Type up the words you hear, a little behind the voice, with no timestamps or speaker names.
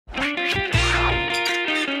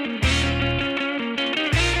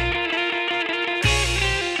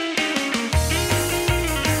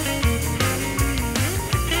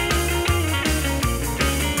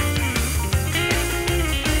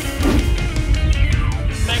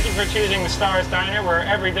for choosing the Stars Diner, where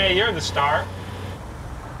every day you're the star.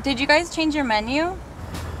 Did you guys change your menu?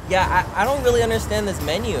 Yeah, I don't really understand this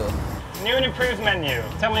menu. New and improved menu.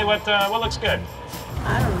 Tell me what looks good.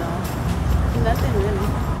 I don't know. Nothing really.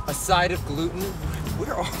 A side of gluten?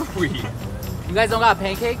 Where are we? You guys don't got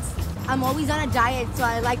pancakes? I'm always on a diet, so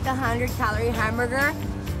I like the 100-calorie hamburger.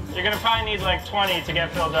 You're gonna probably need like 20 to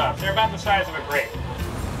get filled up. They're about the size of a grape.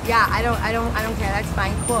 Yeah, I don't care. That's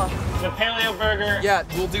fine. Cool. The paleo burger. Yeah,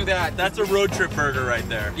 we'll do that. That's a road trip burger right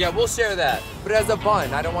there. Yeah, we'll share that. But as a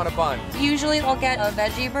bun, I don't want a bun. Usually I'll get a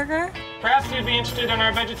veggie burger. Perhaps you'd be interested in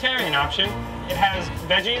our vegetarian option. It has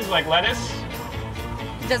veggies like lettuce.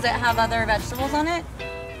 Does it have other vegetables on it?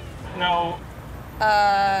 No.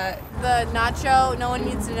 The nacho, no one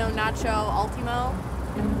needs to know nacho ultimo.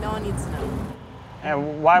 No one needs to know.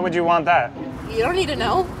 And why would you want that? You don't need to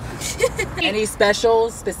know. Any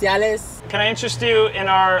specials, speciales? Can I interest you in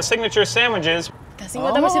our signature sandwiches? 50%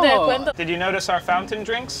 de descuento. Did you notice our fountain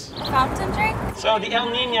drinks? Fountain drink? So the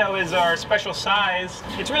El Nino is our special size.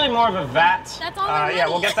 It's really more of a vat. That's all yeah,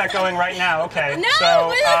 we'll get that going right now. Okay. No, so,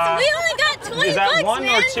 we only got 20 is that bucks, one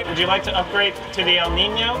man. or two? Would you like to upgrade to the El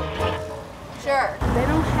Nino? Sure. They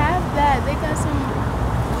don't have that. They got some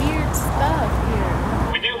weird stuff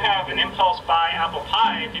here. We do have an impulse buy apple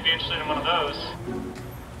pie if you'd be interested in one of those.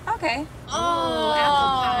 Okay. Oh, apple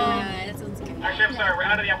pie. That sounds good. Actually, I'm sorry, we're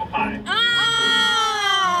out of the apple pie.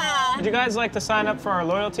 Ah! Would you guys like to sign up for our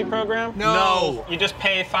loyalty program? No. You just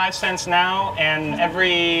pay 5 cents now, and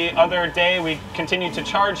every other day we continue to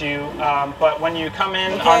charge you. But when you come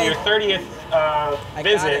in on your 30th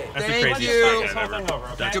visit, That's the craziest you. podcast ever. Over,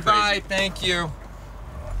 okay? That's Goodbye, thank you.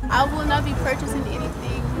 I will not be purchasing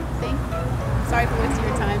anything. Thank you. Sorry for wasting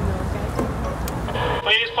your time, though,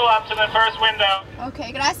 Please pull up to the first window. okay?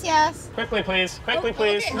 Okay, gracias. Quickly, please. Quickly,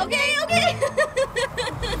 please. Okay.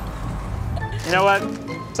 You know what?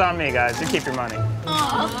 It's on me, guys. You keep your money.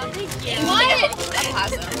 Aw, thank you. What?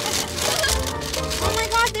 Oh my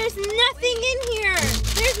God, there's nothing in here.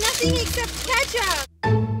 There's nothing except ketchup.